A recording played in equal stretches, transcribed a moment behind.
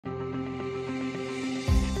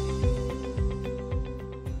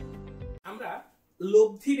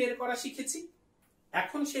লব্ধি বের করা শিখেছি।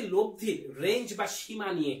 এখন সেই লব্ধির রেঞ্জ বা সীমা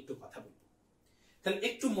নিয়ে একটু কথা বলবো। তাহলে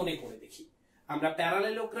একটু মনে করে দেখি, আমরা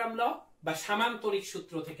প্যারালেলোগ্রাম ল বা সামান্তরিক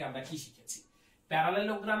সূত্র থেকে আমরা কি শিখেছি?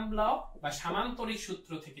 প্যারালেলোগ্রাম ল বা সামান্তরিক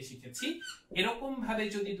সূত্র থেকে শিখেছি এরকম ভাবে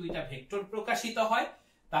যদি দুইটা ভেক্টর প্রকাশিত হয়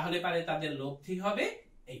তাহলে পারে তাদের লব্ধি হবে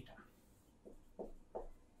এইটা।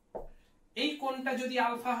 এই কোণটা যদি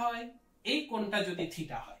আলফা হয়, এই কোণটা যদি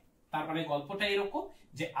থিটা হয়, তার মানে গল্পটা এরকম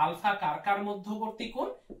যে আলফা কার কার মধ্যবর্তী কোণ?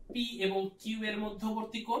 পি এবং কিউ এর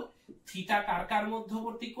মধ্যবর্তী কোণ। থিটা কার কার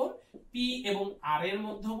মধ্যবর্তী কোণ? পি এবং আর এর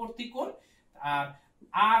মধ্যবর্তী কোণ। আর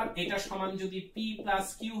আর এটা সমান যদি পি প্লাস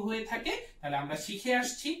কিউ হয়ে থাকে তাহলে আমরা শিখে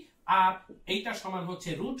আসছি আর এইটা সমান হচ্ছে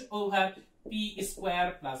root over P square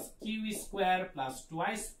plus Q square plus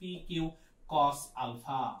twice P Q cos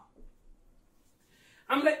alpha.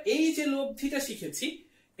 আমরা এই যে লব্ধিটা শিখেছি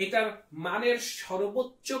এটার মানের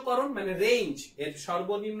সর্বোচ্চকরণ মানে রেঞ্জ, এর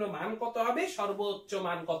সর্বনিম্ন মান কত হবে, সর্বোচ্চ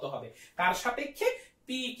মান কত হবে, কার সাপেক্ষে?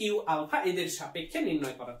 পি কিউ আলফা, এদের সাপেক্ষে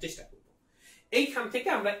নির্ণয় করার চেষ্টা করব। এইখান থেকে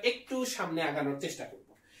আমরা একটু সামনে আগানোর চেষ্টা করব।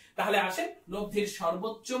 তাহলে আসেন লব্ধির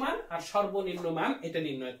সর্বোচ্চ মান আর সর্বনিম্ন মান এটা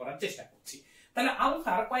নির্ণয় করার চেষ্টা করছি। তাহলে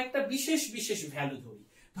আলফার কয়েকটা বিশেষ বিশেষ ভ্যালু ধরি।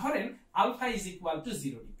 ধরেন alpha is equal to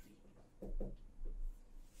 0 degree.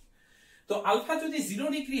 তো আলফা যদি 0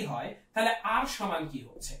 ডিগ্রি হয় তাহলে আর সমান কি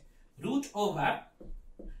হচ্ছে? Root over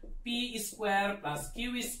P square plus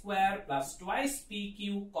Q square plus twice P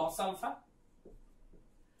Q cos alpha.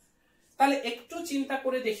 তাহলে একটু চিন্তা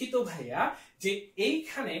করে দেখি তো ভাইয়া যে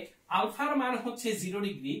এইখানে আলফার মান হচ্ছে 0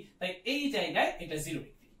 ডিগ্রি, তাই এই জায়গায় এটা 0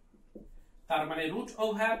 ডিগ্রি। তার মানে root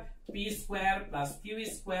over P square plus Q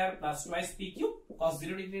square plus twice P Q কস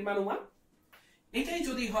 0 ডিগ্রির মান 1। এটাই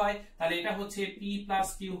যদি হয় তাহলে এটা হচ্ছে P plus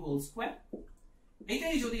Q whole square.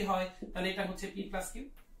 এটাই যদি হয় তাহলে এটা হচ্ছে পি প্লাস কিউ।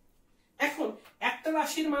 এখন একটা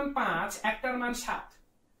রাশির মান 5, একটার মান 7।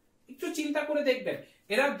 একটু চিন্তা করে দেখবেন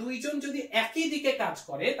এরা দুইজন যদি একই দিকে কাজ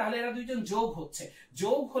করে তাহলে এরা দুইজন যোগ হচ্ছে,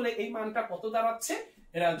 যোগ হলে এই মানটা কত দাঁড়াচ্ছে?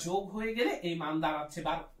 এরা যোগ হয়ে গেলে এই মান দাঁড়াচ্ছে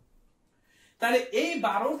 12। তাহলে এই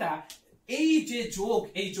 12টা এই যে যোগ,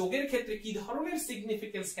 এই যোগের ক্ষেত্রে কি ধরনের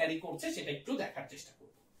সিগনিফিকেন্স ক্যারি করছে সেটা একটু দেখার চেষ্টা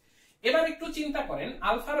করব। এবার একটু চিন্তা করেন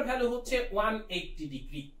আলফার ভ্যালু হচ্ছে 180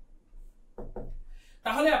 ডিগ্রি,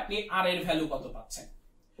 তাহলে আপনি আর এর ভ্যালু কত পাচ্ছেন?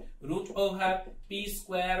 Root over P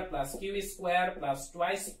square plus Q square plus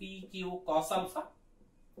twice P Q cos alpha.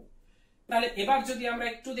 তাহলে এবার যদি আমরা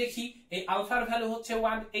একটু দেখি এই আলফার ভ্যালু হচ্ছে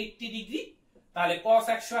 180 ডিগ্রি, তাহলে cos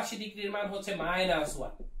 180 ডিগ্রির মান হচ্ছে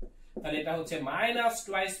 -1, তাহলে এটা হচ্ছে মাইনাস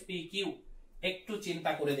টুয়াইস পি কিউ। একটু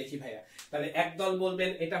চিন্তা করে দেখি ভাইয়া, তাহলে একদল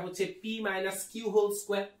বলবেন এটা হচ্ছে P minus Q whole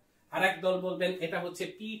square, আর একদল বলবেন এটা হচ্ছে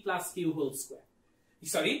P plus Q whole square,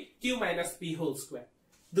 sorry Q minus P whole square.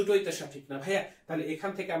 দুটোই তো সঠিক না ভাইয়া। তাহলে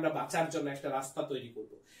এখান থেকে আমরা বাঁচার জন্য একটা রাস্তা তৈরি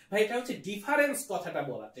করব। ভাই এটা হচ্ছে ডিফারেন্স কথাটা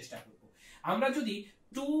বলার চেষ্টা করব। আমরা যদি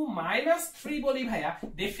 2 মাইনাস 3 বলি ভাইয়া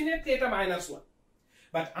ডেফিনেটলি এটা -1,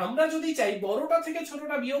 বাট আমরা যদি চাই বড়টা থেকে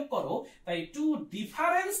ছোটটা বিয়োগ করো, তাই 2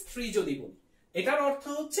 ডিফারেন্স 3 যদি বলি এটার অর্থ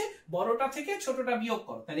হচ্ছে বড়টা থেকে ছোটটা বিয়োগ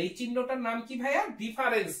করো। তাহলে এই চিহ্নটার নাম কি ভাইয়া?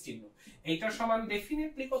 ডিফারেন্স চিহ্ন। এইটা সমান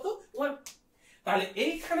ডেফিনেটলি কত? 1। তাহলে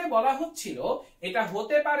এইখানে বলা হচ্ছিল এটা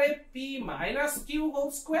হতে পারে P minus Q whole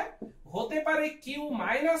square, হতে পারে Q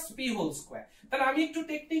minus P whole square. তাহলে আমি একটু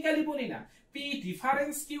টেকনিক্যালি বলি না, P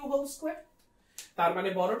difference Q whole square. তার মানে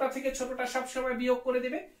বড়টা থেকে ছোটটা সবসময় বিয়োগ করে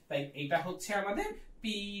দেবে, তাই এটা হচ্ছে আমাদের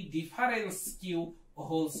P difference Q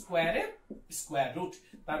whole স্কয়ারের square root.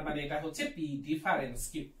 তার মানে এটা হচ্ছে পি ডিফারেন্স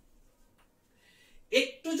কিউ।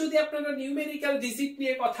 একটু যদি আপনারা নিউমেরিক্যাল ডিজিট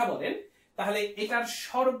নিয়ে কথা বলেন তাহলে এটার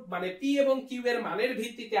মানে পি এবং কিউ এর মানের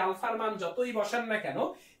ভিত্তিতে আলফার মান যতই বসান না কেন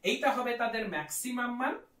এইটা হবে তাদের ম্যাক্সিমাম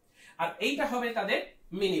মান আর এইটা হবে তাদের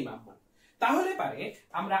মিনিমাম মান। তাহলে পারে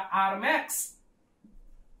আমরা আর ম্যাক্স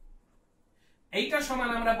এইটা সমান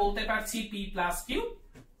আমরা বলতে পারছি পি প্লাস কিউ,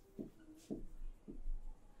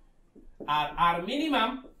 আর আর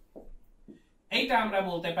মিনিমাম এইটা আমরা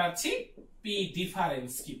বলতে পারছি পি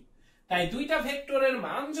ডিফারেন্স কিউ। তাই দুইটা ভেক্টরের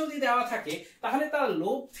মান যদি দেওয়া থাকে তাহলে তার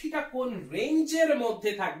লব্ধিটা কোন রেঞ্জের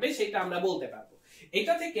মধ্যে থাকবে সেটা আমরা বলতে পারবো।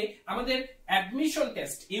 এটা থেকে আমাদের admission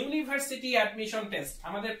test, university admission test,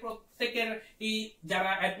 আমাদের প্রত্যেকের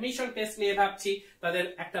যারা অ্যাডমিশন টেস্ট নিয়ে ভাবছি তাদের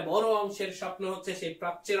একটা বড় অংশের স্বপ্ন হচ্ছে সেই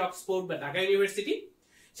প্রাচ্যের অক্সফোর্ড বা ঢাকা ইউনিভার্সিটি।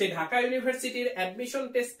 সেই ঢাকা ইউনিভার্সিটির অ্যাডমিশন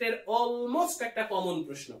টেস্টের অলমোস্ট একটা কমন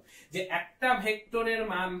প্রশ্ন যে একটা ভেক্টরের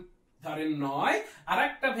মান ধরেন 9 আর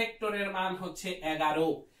একটা ভেক্টরের মান হচ্ছে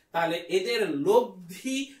 11, তাহলে এদের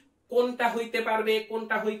লব্ধি কোনটা হইতে পারবে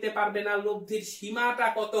কোনটা হইতে পারবে না, লব্ধির সীমাটা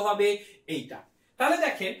কত হবে এইটা। তাহলে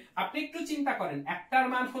দেখেন আপনি একটু চিন্তা করেন, একটার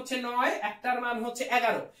মান হচ্ছে 9, একটার মান হচ্ছে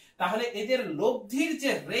 11, তাহলে এদের লব্ধির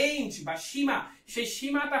যে রেঞ্জ বা সীমা, সেই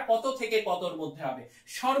সীমাটা কত থেকে কতর মধ্যে হবে,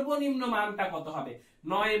 সর্বনিম্ন মানটা কত হবে?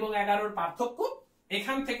 9 এবং 11 পার্থক্য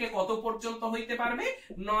এখান থেকে কত পর্যন্ত হইতে পারবে?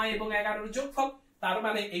 9 এবং 11 যোগফল। তার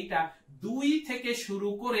মানে এইটা 2 থেকে শুরু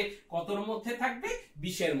করে কতর মধ্যে থাকবে?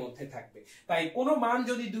 20 এর মধ্যে থাকবে। তাই কোনো মান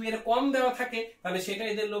যদি 2 এর কম দেওয়া থাকে তাহলে সেটা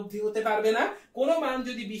এদের লব্ধি হতে পারবে না, কোনো মান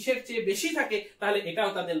যদি 20 এর চেয়ে বেশি থাকে তাহলে এটাও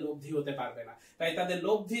তাদের লব্ধি হতে পারবে না। তাই তাদের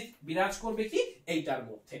লব্ধি বিরাজ করবে কি? এইটার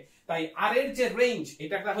মধ্যে। তাই আর এর যে রেঞ্জ,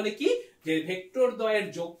 এটা তাহলে কি? যে ভেক্টর দ্বয়ের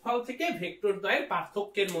যোগফল থেকে ভেক্টর দ্বয়ের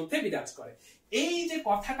পার্থক্যের মধ্যে বিরাজ করে। এই যে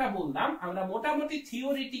কথাটা বললাম আমরা মোটামুটি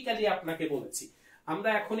থিওরিটিক্যালি আপনাকে বলেছি, আমরা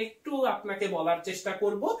এখন একটু আপনাকে বলার চেষ্টা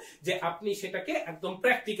করব যে আপনি সেটাকে একদম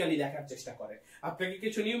প্র্যাকটিক্যালি দেখার চেষ্টা করেন। আপনাকে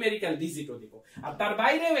কিছু নিউমেরিক্যাল ডিজিটও দিব, আর তার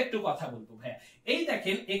বাইরেও একটু কথা বলবো ভাইয়া। এই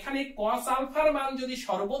দেখেন এখানে cos আলফার মান যদি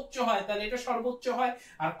সর্বোচ্চ হয় তাহলে এটা সর্বোচ্চ হয়,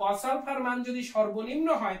 আর cos আলফার মান যদি সর্বনিম্ন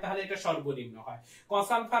হয় তাহলে এটা সর্বনিম্ন হয়। cos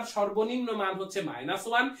আলফার সর্বনিম্ন মান হচ্ছে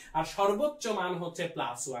 -1 আর সর্বোচ্চ মান হচ্ছে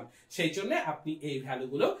 +1, সেই জন্য আপনি এই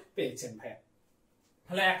ভ্যালুগুলো পেয়েছেন ভাইয়া।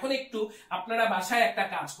 তাহলে এখন একটু আপনারা বাসায় একটা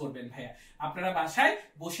কাজ করবেন ভাইয়া, আপনারা বাসায়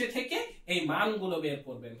বসে থেকে এই মানগুলো বের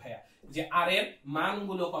করবেন ভাইয়া, যে আর এর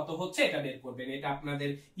মানগুলো কত হচ্ছে এটা বের করবেন। এটা আপনাদের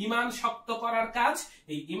ঈমান শক্ত করার কাজ।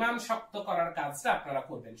 এই ঈমান শক্ত করার কাজটা আপনারা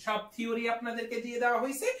করবেন। সব থিওরি আপনাদেরকে দিয়ে দেওয়া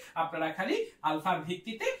হয়েছে, আপনারা খালি আলফার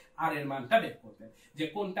ভিত্তিতে আর এর মানটা বের করবেন, যে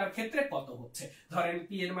কোনটার ক্ষেত্রে কত হচ্ছে। ধরেন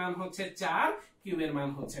পি এর মান হচ্ছে 4, কিউ এর মান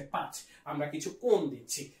হচ্ছে 5। আমরা কিছু কোণ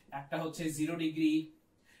দিচ্ছি, একটা হচ্ছে 0 ডিগ্রি,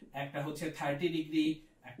 একটা হচ্ছে 30 ডিগ্রি,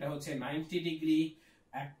 একটা হচ্ছে 90 ডিগ্রি,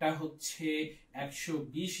 একটা হচ্ছে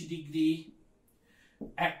 120 ডিগ্রি,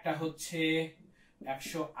 একটা হচ্ছে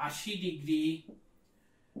 180 ডিগ্রি,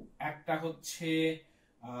 একটা হচ্ছে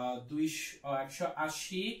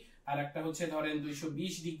 180, আর একটা হচ্ছে ধরেন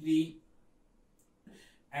 220 ডিগ্রি,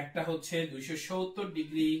 একটা হচ্ছে 270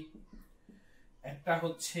 ডিগ্রি, একটা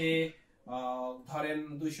হচ্ছে ধরেন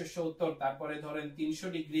 270, তারপরে ধরেন 300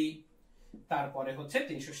 ডিগ্রি, তারপরে হচ্ছে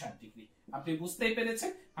 360 ডিগ্রি। আপনি বুঝতেই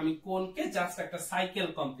পেরেছেন আমি কোণকে জাস্ট একটা সাইকেল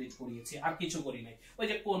কমপ্লিট করিয়েছি, আর কিছু করি নাই। ওই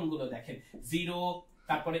যে কোণগুলো দেখেন 0,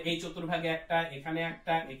 তারপরে এই চতুর্ভাগে একটা, এখানে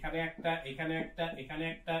একটা, এখানে একটা, এখানে একটা, এখানে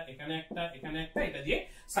একটা, এখানে একটা, এখানে একটা, এটা দিয়ে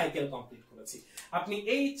সাইকেল কমপ্লিট করেছি। আপনি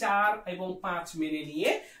এই 4 এবং 5 মেনে নিয়ে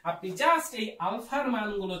আপনি জাস্ট এই আলফার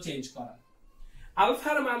মানগুলো চেঞ্জ করান।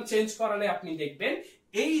 আলফার মান চেঞ্জ করালে আপনি দেখবেন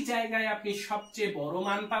এই জায়গায় আপনি সবচেয়ে বড়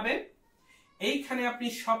মান পাবেন, এইখানে আপনি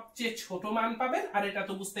সবচেয়ে ছোট মান পাবেন, আর এটা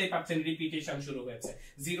তো বুঝতেই পারছেন রিপিটেশন শুরু হয়েছে,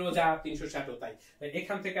 0 যা 360 তাই।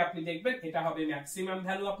 এখান থেকে আপনি দেখবেন এটা হবে ম্যাক্সিমাম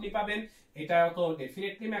ভ্যালু আপনি পাবেন, এটা তো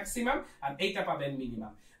ডেফিনেটলি ম্যাক্সিমাম, আর এইটা পাবেন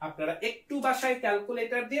মিনিমাম। আপনারা একটু বাসায়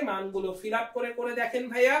ক্যালকুলেটর দিয়ে মানগুলো ফিল আপ করে করে দেখেন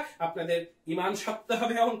ভাইয়া, আপনাদের ঈমান শক্ত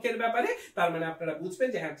হবে অঙ্কের ব্যাপারে। তার মানে আপনারা বুঝবেন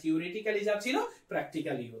যে হ্যাঁ থিওরিটিক্যালি যা ছিল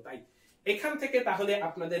প্র্যাকটিক্যালিও তাই। এখান থেকে তাহলে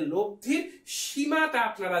আপনাদের লব্ধির সীমাটা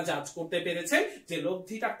আপনারা জাজ করতে পেরেছেন, যে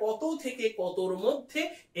লব্ধিটা কত থেকে কতর মধ্যে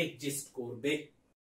এক্সিস্ট করবে।